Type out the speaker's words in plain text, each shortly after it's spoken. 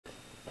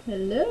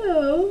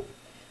Hello.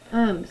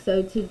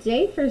 So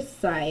today for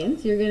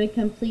science, you're going to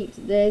complete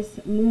this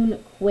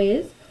moon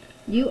quiz.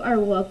 You are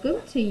welcome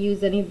to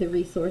use any of the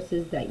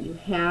resources that you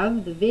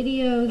have, the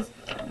videos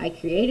I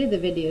created, the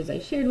videos I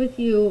shared with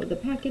you, the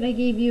packet I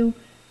gave you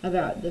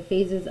about the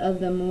phases of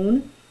the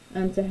moon.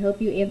 To help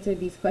you answer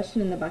these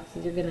questions in the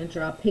boxes, you're going to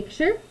draw a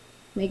picture.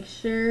 Make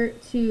sure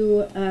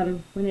to,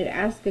 when it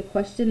asks a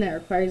question that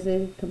requires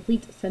a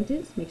complete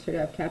sentence, make sure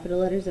to have capital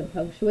letters and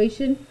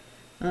punctuation.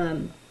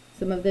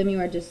 Some of them you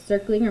are just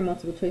circling, or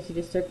multiple choice, you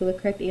just circle the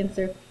correct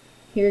answer.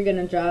 Here you're going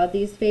to draw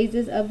these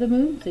phases of the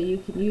moon, so you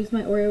can use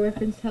my Oreo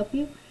reference to help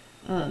you,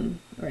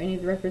 or any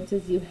of the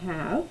references you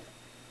have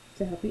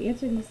to help you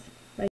answer these.